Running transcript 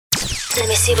Let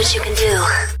me see what you can do.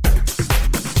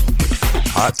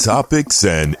 Hot topics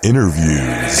and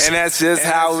interviews. And that's just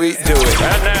how we do it.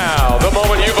 And now, the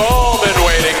moment you've all been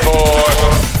waiting for.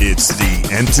 It's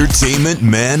the Entertainment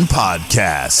Man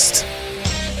Podcast.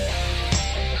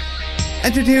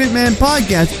 Entertainment Man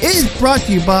Podcast is brought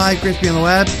to you by Crispy on the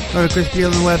Web. Go to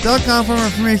crispyontheweb.com for more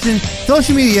information,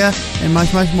 social media, and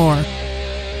much, much more.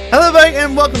 Hello, everybody,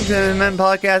 and welcome to the Entertainment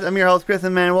Man Podcast. I'm your host, Chris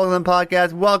and Man. Welcome to the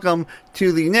podcast. Welcome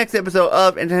to the next episode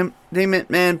of Entertainment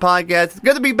Man Podcast. It's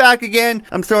good to be back again.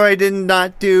 I'm sorry I did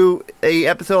not do a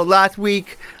episode last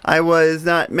week. I was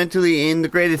not mentally in the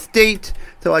greatest state,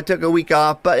 so I took a week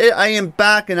off. But I am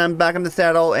back, and I'm back in the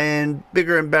saddle and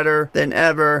bigger and better than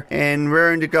ever, and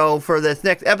raring to go for this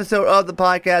next episode of the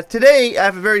podcast. Today, I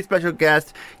have a very special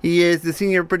guest. He is the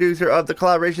senior producer of the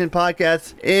Collaboration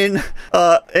Podcast in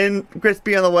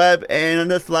Crispy on the Web, and I'm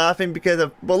just laughing because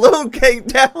a balloon came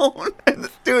down in the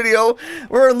studio.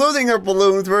 We're losing our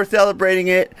balloons. We're celebrating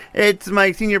it. It's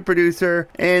my senior producer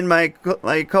and my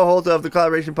co-host of the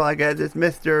Collaboration Podcast. It's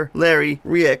Mr. Larry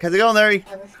Riek. How's it going, Larry?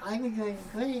 I'm doing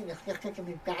great. It's just good to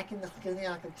be back in the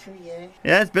studio after 2 years.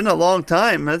 Yeah, it's been a long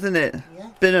time, hasn't it? Yeah.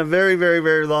 It's been a very, very,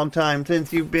 very long time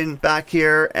since you've been back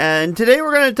here. And today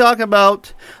we're going to talk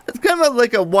about, it's kind of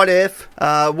like a what if.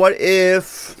 What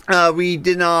if we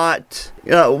did not,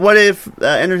 what if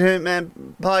Entertainment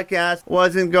Man Podcast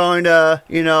wasn't going to,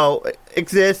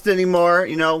 exist anymore,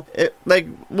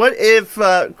 what if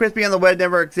Crispy on the Web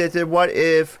never existed? What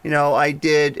if, I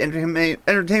did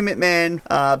Entertainment Man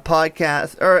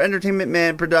Podcast, or Entertainment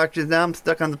Man Productions? Now I'm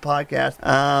stuck on the podcast.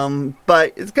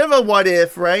 But it's kind of a what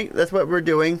if, right? That's what we're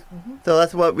doing. Mm-hmm. So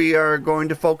that's what we are going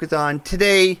to focus on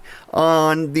today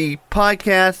on the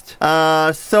podcast.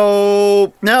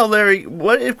 So now, Larry,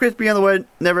 what if Crispy on the Web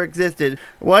never existed?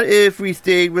 What if we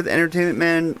stayed with Entertainment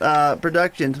Man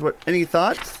Productions? Any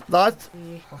thoughts?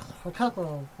 A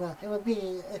couple, but it would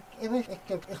be if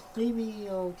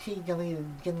Studio TW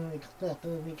didn't exist. It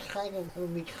would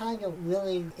be kind of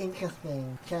really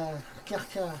interesting to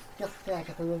just that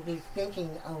it would be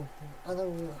thinking of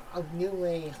new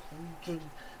ways to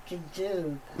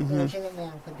do Entertainment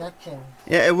Man production.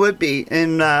 Yeah, it would be.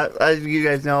 And as you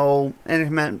guys know,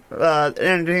 Entertainment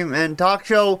Man Talk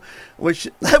Show, which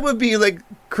that would be like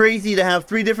crazy to have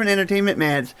three different Entertainment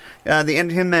Mans. The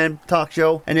Entertainment Man Talk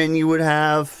Show, and then you would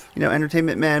have,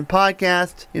 Entertainment Man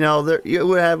Podcast. You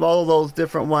would have all of those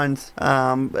different ones.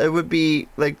 It would be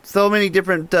like so many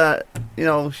different,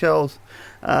 shows.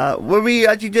 Would we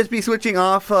actually just be switching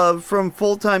off from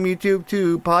full-time YouTube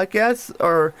to podcasts,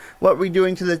 or what we're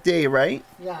doing to this day, right?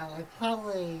 Yeah,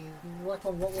 probably what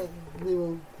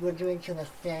we're doing to this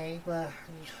day, but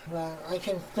I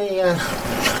can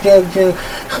still do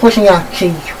switching off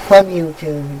from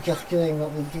YouTube, just doing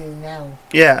what we do now.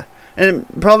 Yeah, and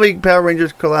probably Power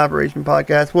Rangers Collaboration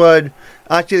Podcast would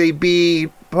actually be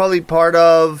probably part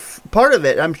of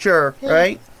it, I'm sure, yeah.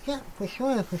 Right? Yeah, for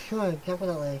sure,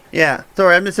 definitely. Yeah,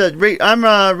 sorry,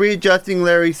 I'm readjusting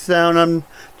Larry's sound. I'm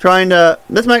trying to.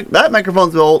 That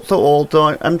microphone's so old,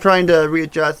 so I'm trying to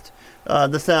readjust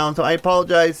the sound. So I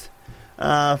apologize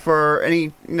for any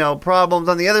problems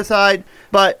on the other side.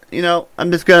 But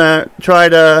I'm just gonna try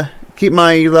to keep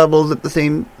my levels at the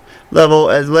same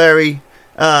level as Larry.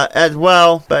 As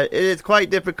well, but it is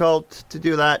quite difficult to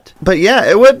do that. But yeah,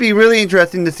 it would be really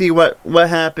interesting to see what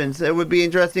happens. It would be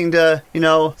interesting to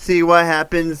see what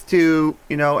happens to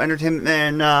Entertainment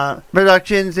Man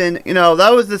Productions, and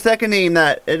that was the second name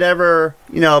that it ever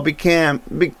became.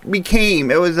 It became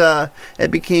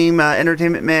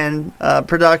Entertainment Man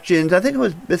Productions. I think it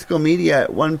was Bisco Media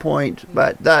at one point,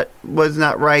 but that was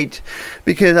not right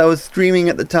because I was streaming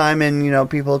at the time, and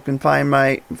people can find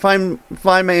my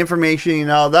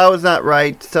information. That was not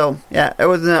right. So yeah, it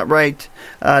was not right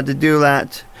to do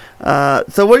that.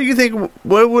 So what do you think?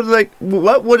 What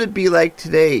would it be like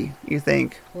today? You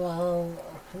think? Well,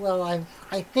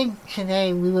 I think today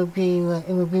it would be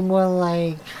more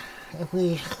like if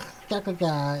we stuck with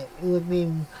that. It would be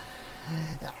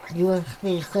you would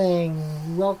be saying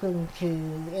welcome to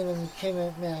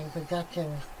Entertainment Man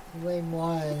Productions way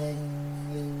more than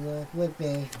you would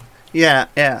be. Yeah.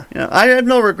 I have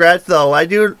no regrets though. I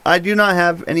do not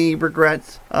have any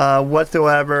regrets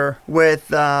whatsoever with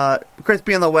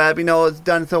Crispy on the Web. It's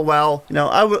done so well.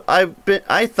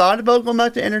 I thought about going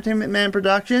back to Entertainment Man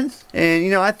Productions,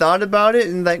 and I thought about it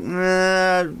and like,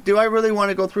 do I really want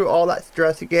to go through all that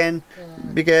stress again? Yeah.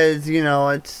 Because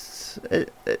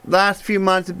last few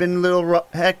months have been a little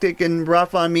hectic and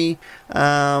rough on me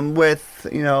with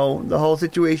the whole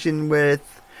situation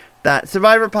with that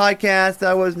Survivor podcast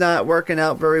that was not working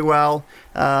out very well.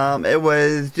 It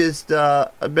was just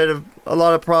a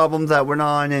lot of problems that went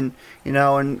on, and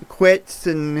and quits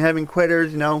and having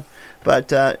quitters,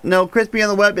 But no, Crispy on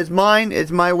the Web is mine.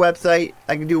 It's my website.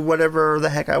 I can do whatever the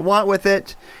heck I want with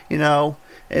it.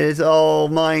 It is all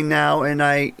mine now, and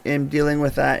I am dealing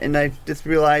with that. And I just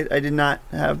realized I did not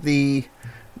have the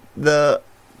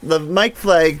mic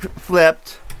flag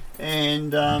flipped.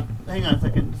 And hang on a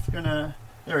second.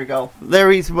 There we go.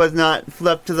 Larry's was not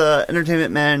flipped to the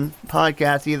Entertainment Man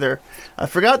podcast either. I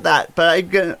forgot that, but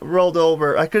I rolled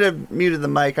over. I could have muted the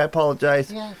mic. I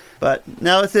apologize. Yeah. But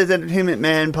now it says Entertainment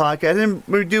Man podcast. And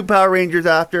we do Power Rangers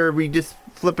after. We just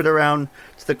flip it around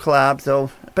to the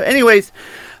collab. But anyways,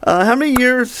 how many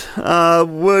years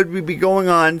would we be going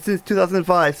on since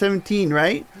 2005? 17,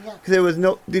 right? Yeah. Because it was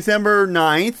December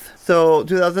 9th, so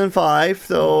 2005,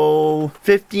 so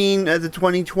 15 as of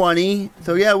 2020.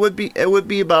 So yeah, it would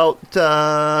be about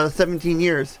 17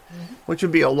 years, which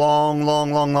would be a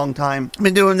long time. I've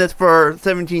been doing this for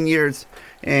 17 years,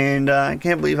 and I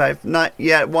can't believe I've not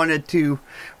yet wanted to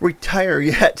retire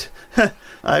yet.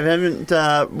 I haven't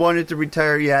wanted to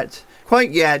retire yet.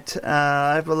 Quite yet.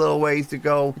 I have a little ways to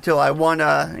go until I want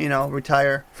to,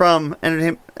 retire from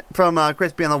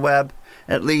Crispy on the Web,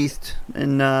 at least,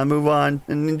 and move on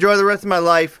and enjoy the rest of my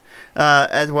life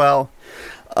as well.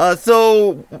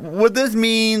 So would this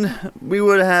mean we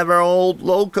would have our old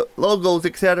logos,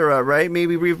 etc., right?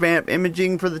 Maybe revamp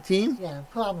imaging for the team? Yeah,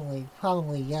 probably,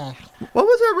 yes. What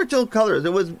was our original colors?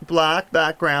 It was black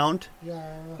background.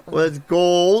 Yeah. Was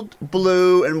gold,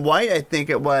 blue, and white, I think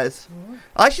it was. Mm-hmm.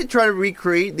 I should try to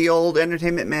recreate the old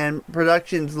Entertainment Man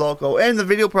Productions logo and the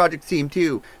video project team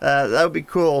too. That would be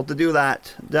cool to do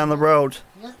that down the road.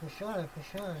 Yeah, for sure.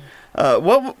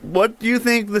 What do you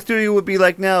think the studio would be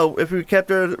like now if we kept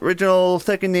our original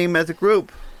second name as a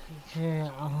group?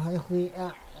 Yeah,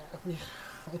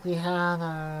 if we had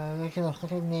our original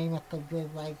second name at the group,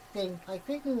 I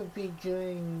think we would be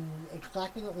doing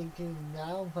exactly what we do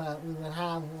now, but we would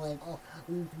have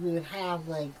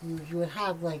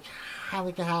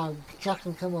having to have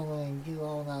Justin come over and do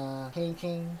all the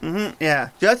painting. Yeah,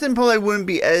 Justin probably wouldn't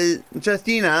be as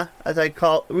Justina, as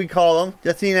we call him,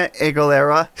 Justina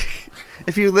Aguilera.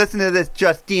 If you listen to this,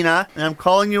 Justina, and I'm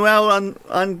calling you out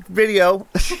on video.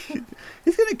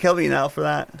 He's gonna kill me now for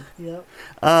that. Yep.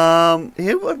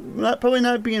 He would probably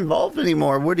not be involved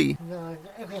anymore, would he? No,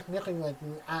 it's nothing like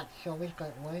at shows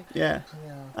that way. Yeah.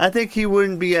 Yeah. I think he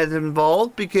wouldn't be as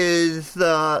involved because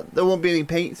there won't be any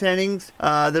paint settings.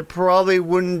 There probably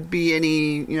wouldn't be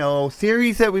any,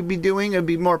 series that we'd be doing. It'd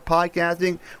be more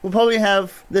podcasting. We'll probably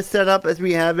have this set up as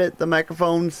we have it, the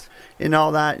microphones and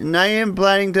all that. And I am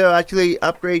planning to actually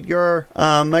upgrade your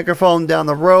microphone down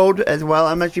the road as well.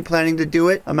 I'm actually planning to do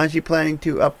it. I'm actually planning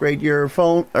to upgrade your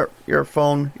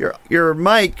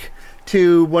mic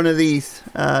to one of these,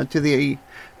 to the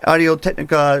Audio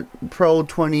Technica Pro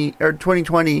 2020.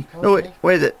 Okay. No,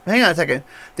 wait is it? Hang on a second.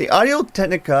 The Audio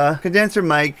Technica condenser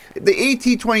mic, the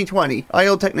AT2020,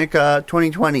 Audio Technica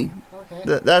 2020.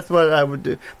 Okay. That's what I would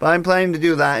do. But I'm planning to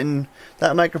do that, and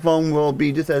that microphone will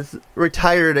be just as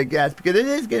retired, I guess, because it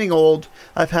is getting old.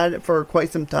 I've had it for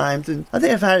quite some time, and I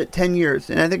think I've had it 10 years,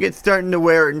 and I think it's starting to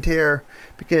wear and tear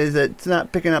because it's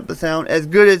not picking up the sound as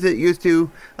good as it used to.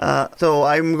 So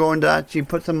I'm going to actually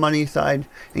put some money aside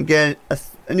and get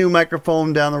a new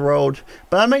microphone down the road.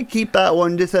 But I might keep that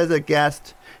one just as a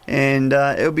guest, and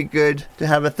it'll be good to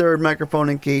have a third microphone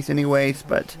in case anyways.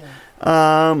 But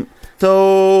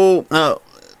so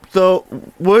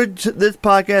would this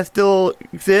podcast still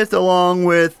exist along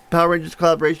with Power Rangers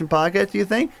Collaboration Podcast, do you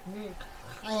think?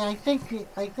 I think it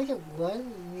would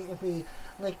if we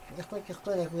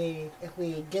if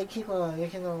we did keep our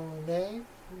original name.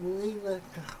 The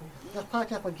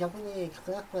podcast would definitely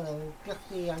exist, but it would just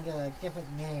be under a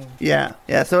different name. Yeah.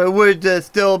 So it would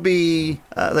still be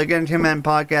like Entertainment Man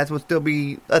Podcast would still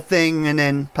be a thing, and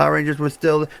then Power Rangers would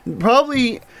still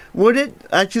probably. Would it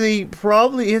actually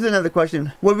probably? Here's another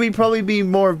question. Would we probably be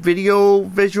more visual,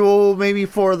 maybe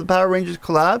for the Power Rangers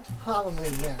collab? Probably,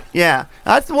 yeah. Yeah,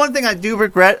 that's the one thing I do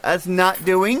regret us not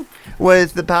doing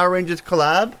was the Power Rangers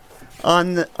collab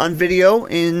on video.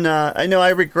 And I know I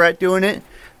regret doing it.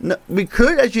 No, we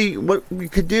could actually, what we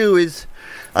could do is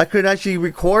I could actually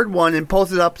record one and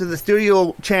post it up to the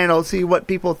studio channel, see what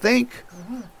people think,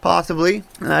 possibly.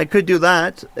 I could do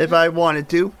that if I wanted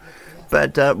to,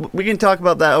 but we can talk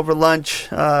about that over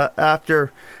lunch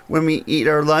after when we eat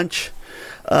our lunch.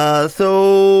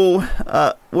 So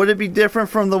would it be different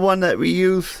from the one that we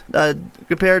use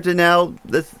compared to now,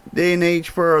 this day and age,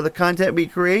 for the content we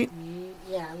create?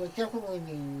 Yeah, it would definitely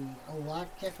be a lot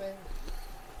different.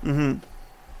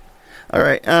 All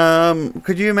right.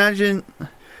 Could you imagine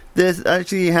this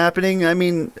actually happening? I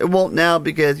mean, it won't now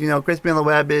because, Crispy on the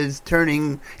Web is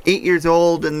turning 8 years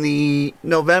old in the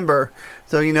November.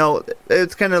 So,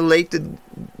 it's kind of late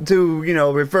to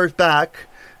reverse back.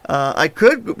 I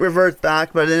could reverse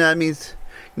back, but then that means,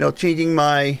 changing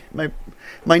my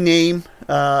name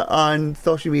on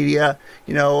social media,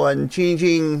 and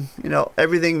changing,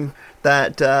 everything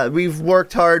that we've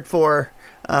worked hard for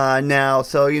now.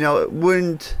 So,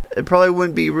 it probably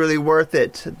wouldn't be really worth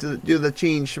it to do the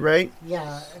change, right?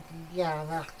 Yeah,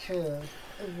 that's true.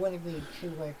 It wouldn't be too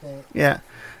worth it. Yeah.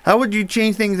 How would you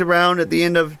change things around at the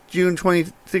end of June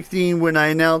 2016 when I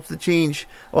announced the change?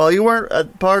 Well, you weren't a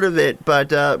part of it,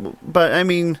 but I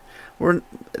mean, weren't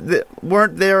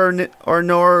there or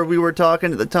nor we were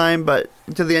talking at the time, but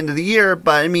to the end of the year.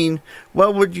 But I mean,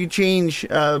 what would you change?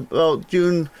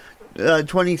 June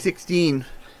 2016.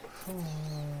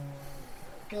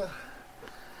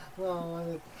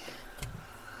 Well,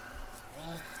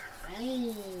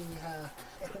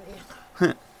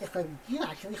 if you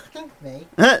actually stumped me.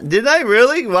 Did I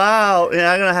really? Wow.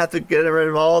 Yeah, I'm going to have to get rid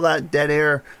of all that dead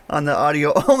air on the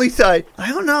audio only side. I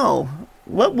don't know.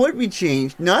 What would we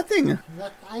change? Nothing.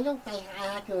 I don't think I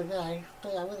have to agree. I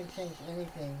wouldn't change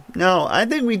anything. No, I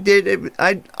think we did it.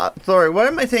 Sorry, what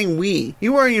am I saying we?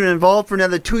 You weren't even involved for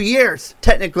another 2 years,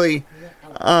 technically.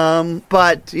 Yeah,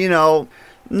 but,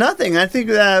 nothing. I think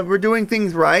that we're doing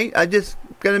things right. I just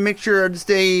got to make sure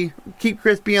to keep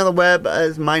Crispy on the Web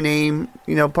as my name,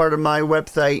 part of my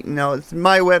website. It's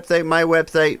my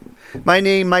website, my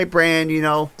name, my brand,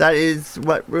 that is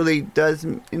what really does,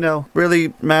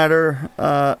 really matter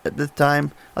at this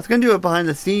time. I was going to do it behind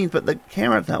the scenes, but the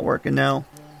camera's not working now.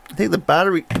 I think the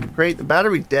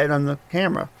battery's dead on the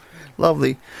camera.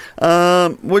 Lovely.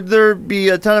 Would there be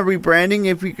a ton of rebranding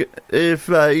if you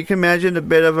can imagine a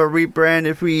bit of a rebrand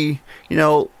if we,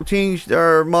 changed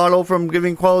our model from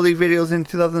giving quality videos in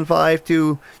 2005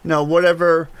 to,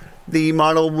 whatever the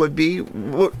model would be?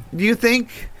 Do you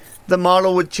think the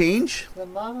model would change? The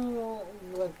model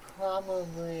would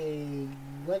probably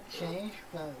change,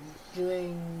 but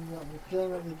doing what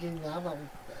we do now, but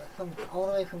all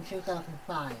the way from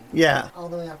 2005. Yeah. All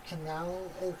the way up to now,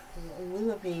 we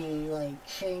would be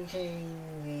changing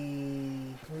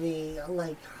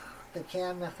the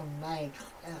camera from mic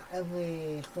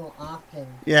every so often.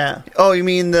 Yeah. Oh, you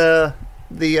mean the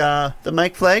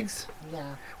mic flags?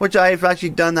 Yeah. Which I've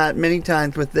actually done that many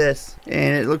times with this,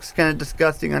 and it looks kind of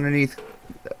disgusting underneath.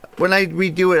 When I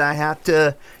redo it, I have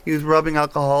to use rubbing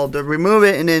alcohol to remove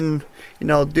it and then,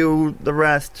 do the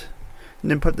rest and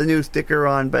then put the new sticker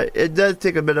on. But it does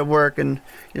take a bit of work, and,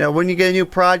 when you get a new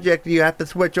project, you have to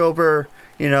switch over,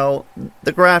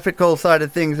 the graphical side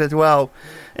of things as well.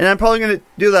 And I'm probably going to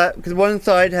do that because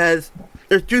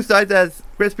there's two sides that has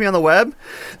Crispy on the Web.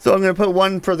 So I'm going to put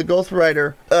one for the Ghost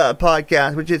Rider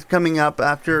podcast, which is coming up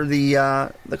after the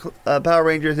Power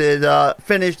Rangers is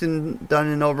finished and done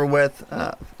and over with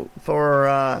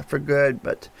for good.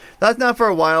 But that's not for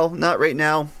a while, not right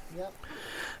now. Yep.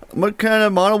 What kind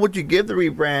of model would you give the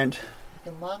rebrand?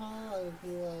 The model would be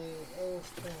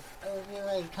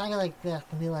kind of like this.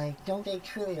 It'd be like, don't stay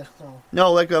true to yourself.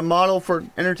 No, like a model for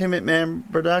Entertainment Man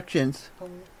Productions.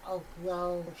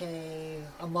 Okay,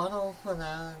 a model for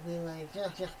that would be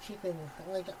just cheapen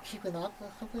up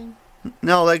or something.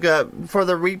 No, for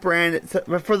the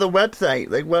rebrand, for the website,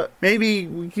 maybe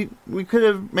we could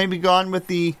have maybe gone with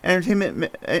the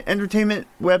entertainment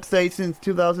website since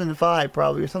 2005,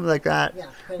 probably, or something like that.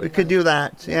 Yeah, we could do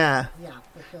that. Yeah. Yeah,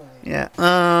 for sure. Yeah.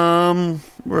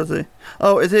 Where is it?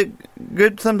 Oh, is it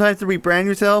good sometimes to rebrand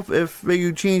yourself if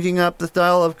you changing up the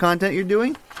style of content you're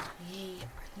doing?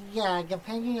 Yeah,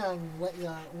 depending on what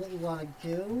you want to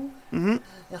do. Mm-hmm.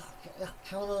 It's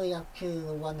totally up to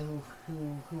the one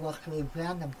who wants to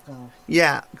rebrand themselves.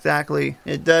 Yeah, exactly.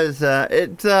 It does.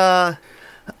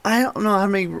 I don't know how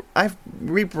many. I've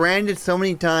rebranded so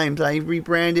many times. I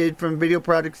rebranded from Video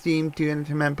Products Team to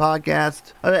Entertainment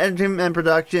Podcast, Entertainment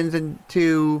Productions, and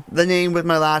to the name with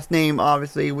my last name,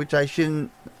 obviously, which I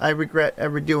shouldn't. I regret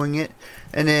ever doing it.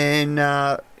 And then,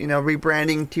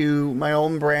 rebranding to my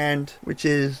own brand, which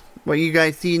is what you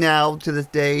guys see now to this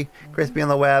day, Crispy on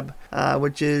the Web,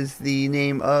 which is the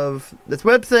name of this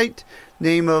website,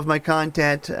 name of my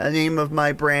content, name of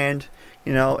my brand.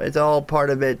 It's all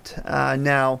part of it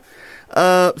now.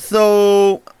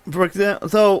 So, for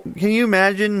example, can you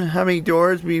imagine how many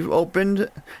doors we've opened?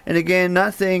 And again,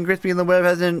 not saying Crispy on the Web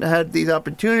hasn't had these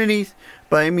opportunities,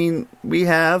 but I mean, we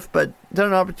have, but a ton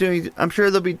of opportunities. I'm sure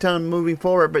there'll be a ton moving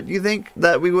forward, but do you think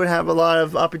that we would have a lot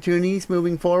of opportunities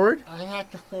moving forward? I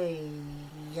have to say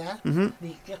Yeah.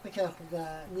 Just because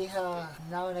we have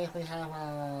nowadays we have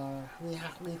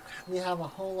a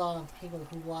whole lot of people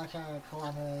who watch our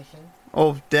collaboration.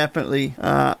 Oh, definitely.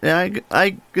 Yeah,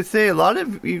 I could say a lot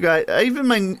of you guys.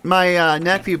 Even my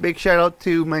nephew. Big shout out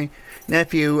to my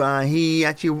nephew. He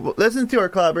actually listens to our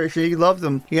collaboration. He loves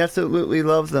them. He absolutely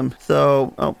loves them.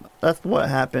 So, that's what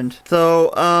happened.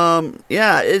 So,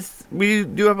 yeah, we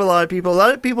do have a lot of people. A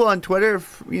lot of people on Twitter,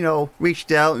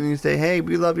 reached out and say, "Hey,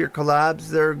 we love your collabs.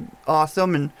 They're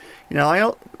awesome." And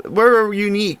we're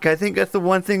unique. I think that's the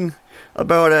one thing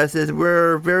about us is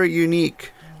we're very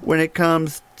unique when it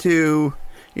comes to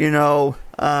doing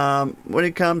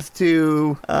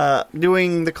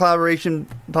the collaboration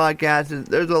podcast.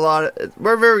 There's a lot.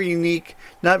 We're very unique.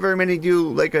 Not very many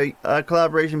do like a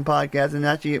collaboration podcast, and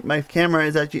actually my camera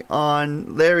is actually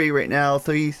on Larry right now,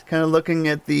 so he's kind of looking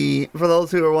at for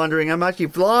those who are wondering, I'm actually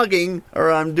vlogging,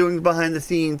 or I'm doing behind the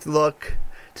scenes look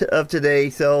of today.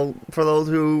 So for those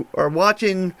who are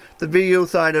watching the video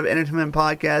side of Entertainment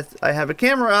Podcast, I have a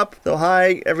camera up. So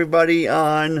hi everybody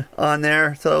on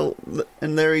there. So,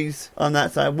 and Larry's on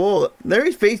that side. Whoa,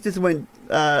 Larry's face just went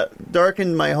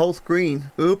darkened my whole screen.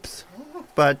 Oops.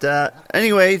 But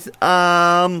anyways,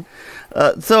 so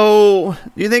do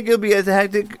you think it'll be as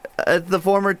hectic as the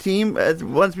former team as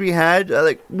once we had?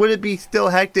 Would it be still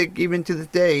hectic even to this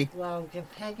day? Well,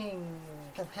 depending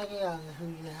on who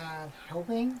you have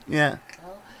helping. Yeah.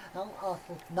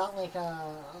 Not like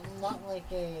a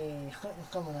certain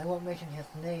someone. I won't mention his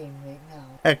name right now.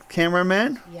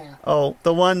 Ex-cameraman? Yeah. Oh,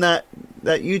 the one that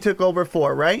you took over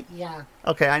for, right? Yeah.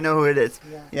 Okay, I know who it is.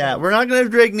 Yeah. We're not going to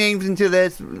drag names into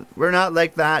this. We're not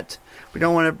like that. We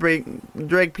don't want to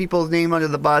drag people's name under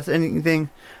the bus, anything.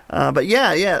 But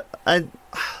yeah.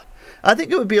 I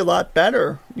think it would be a lot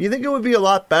better. You think it would be a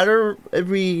lot better if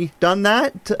we done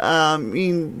that?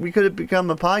 We could have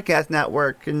become a podcast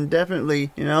network, and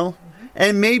definitely,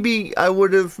 And maybe I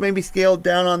would have scaled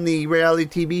down on the reality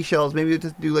TV shows. Maybe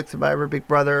just do like Survivor, Big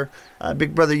Brother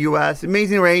US,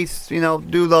 Amazing Race,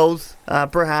 do those.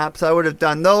 Perhaps I would have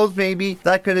done those maybe.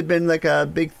 That could have been like a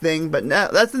big thing. But now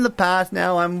that's in the past.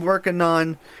 Now I'm working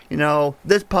on,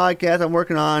 this podcast. I'm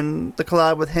working on the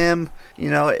collab with him.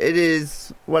 It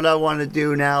is what I want to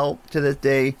do now to this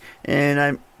day. And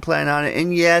I'm planning on it.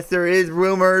 And yes, there is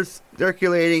rumors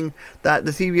circulating that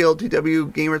the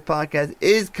CBL2W Gamers podcast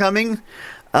is coming.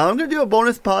 I'm going to do a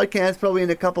bonus podcast probably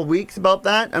in a couple weeks about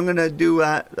that. I'm going to do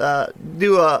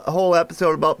a whole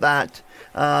episode about that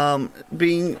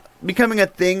becoming a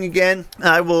thing again.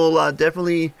 I will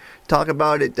definitely talk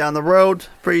about it down the road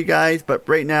for you guys, but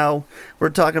right now we're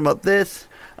talking about this.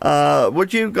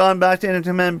 Would you have gone back to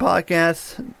Entertainment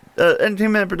Podcast,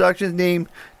 Entertainment Productions name,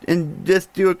 and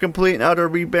just do a complete and utter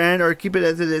rebrand, or keep it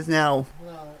as it is now?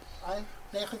 Well,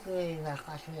 basically, that's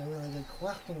actually a really good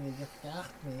question you just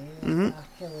asked me.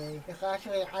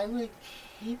 Actually, I would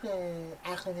keep it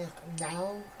as it is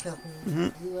now, because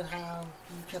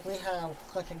we have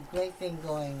such a great thing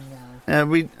going now.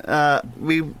 We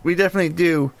definitely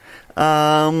do.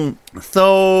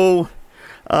 So,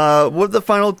 with the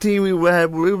final team we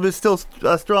were still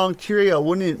a strong trio,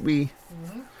 wouldn't we?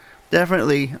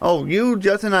 Definitely. Oh, you,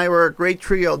 Justin, and I were a great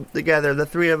trio together, the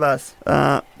three of us.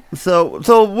 So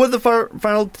with the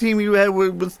final team you had,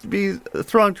 would be a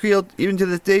strong trio even to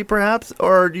this day, perhaps,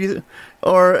 or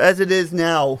as it is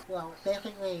now? Well,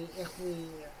 basically, if we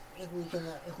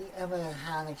ever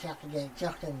had a chance to get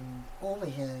Justin over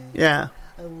here,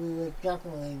 we would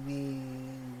definitely be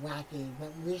wacky.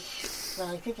 But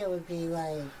I think it would be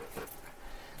like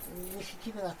we should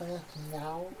keep it like this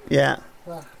now. Yeah.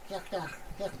 Well, just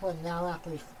for now after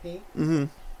we speak.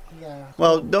 Yeah.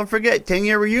 Well, don't forget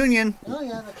 10-year reunion. Oh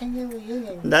yeah, the 10-year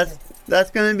reunion. That's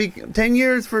going to be 10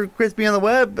 years for Crispy on the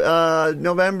Web,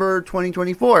 November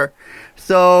 2024.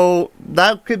 So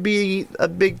that could be a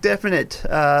big definite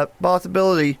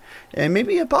possibility, and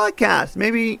maybe a podcast.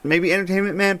 Maybe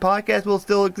Entertainment Man podcast will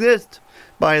still exist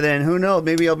by then. Who knows?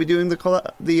 Maybe I'll be doing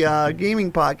the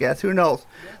gaming podcast. Who knows?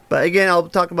 But again, I'll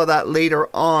talk about that later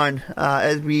on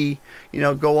as we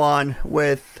go on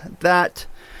with that.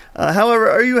 However,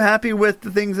 are you happy with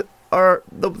the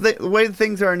way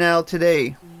things are now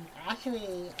today?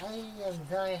 Actually, I am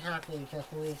very happy because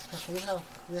we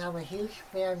have a huge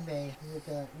fan base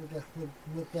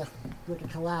with the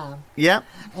collab. Yeah.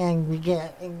 And these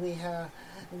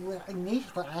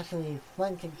are actually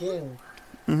fun to do.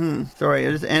 Sorry,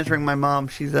 I'm just answering my mom.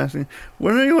 She's asking,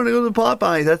 when do you want to go to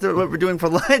Popeyes? That's what we're doing for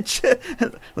lunch.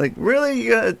 Like, really?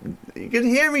 You can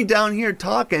hear me down here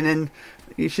talking, and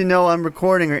you should know I'm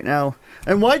recording right now.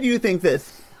 And why do you think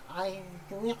this? The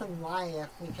reason why is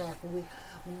because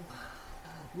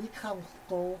we come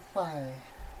so far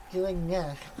doing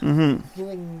this,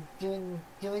 Mm-hmm.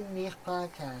 doing these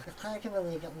podcasts, the kind of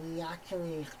believe that we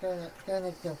actually started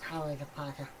the Power of the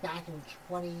Podcast back in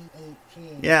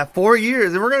 2018. Yeah, 4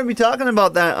 years. And we're going to be talking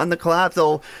about that on the collab.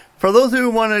 So for those who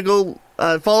want to go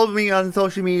follow me on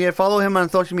social media, follow him on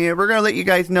social media, we're going to let you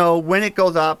guys know when it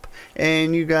goes up.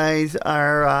 And you guys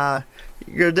are,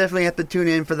 you're definitely have to tune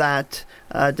in for that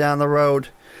down the road.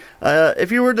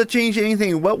 If you were to change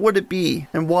anything, what would it be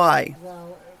and why?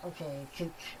 Well, okay,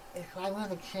 if I want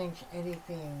to change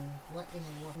anything, what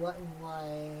and why,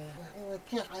 it would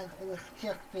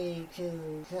just be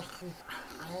to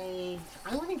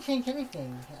I wouldn't change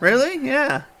anything. Really?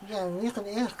 Yeah. Yeah, reason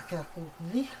is because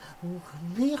these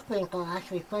things are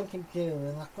actually fun to do,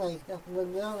 and it's like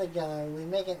when we're together, we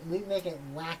make it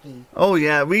wacky. Oh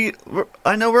yeah,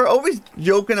 I know we're always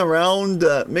joking around,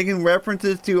 making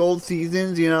references to old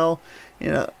seasons.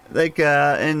 Like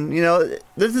and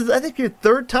this is I think your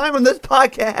third time on this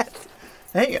podcast.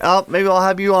 Hey, maybe I'll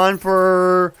have you on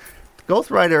for Ghost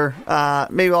Rider.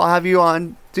 Maybe I'll have you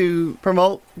on to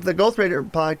promote the Ghost Rider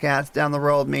podcast down the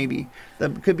road. Maybe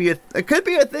it could be a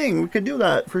thing. We could do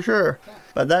that for sure.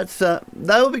 But that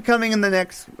will be coming in the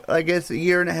next, I guess, a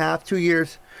year and a half, 2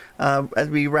 years, as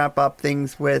we wrap up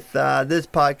things with this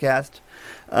podcast.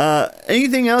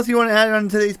 Anything else you want to add on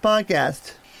today's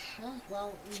podcast?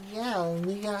 Well, yeah,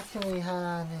 we actually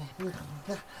had.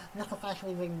 This has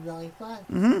actually been really fun.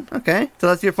 Mm-hmm. Okay, so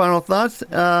that's your final thoughts.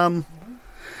 I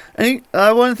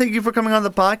want to thank you for coming on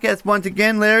the podcast once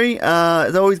again, Larry.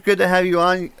 It's always good to have you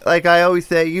on. Like I always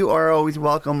say, you are always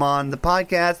welcome on the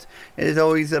podcast. It is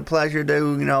always a pleasure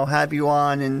to, have you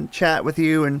on and chat with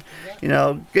you and,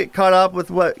 get caught up with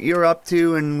what you're up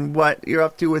to and what you're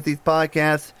up to with these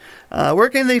podcasts. Where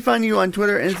can they find you on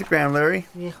Twitter and Instagram, Larry?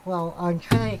 Yeah, well, on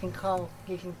Twitter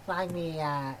you can find me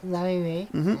at Larry Rig,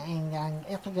 and on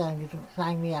Instagram you can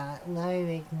find me at Larry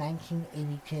Rig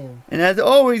 1982. And as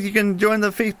always, you can join the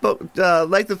Facebook,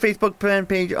 like the Facebook fan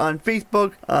page on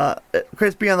Facebook,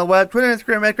 Crispy on the Web, Twitter and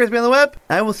Instagram at Crispy on the Web.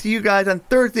 I will see you guys on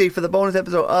Thursday for the bonus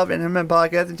episode of NMN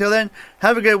Podcast. Until then,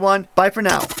 have a good one. Bye for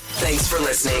now. Thanks for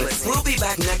listening. We'll be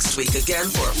back next week again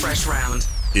for a fresh round.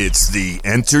 It's the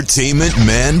Entertainment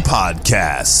Man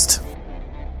Podcast.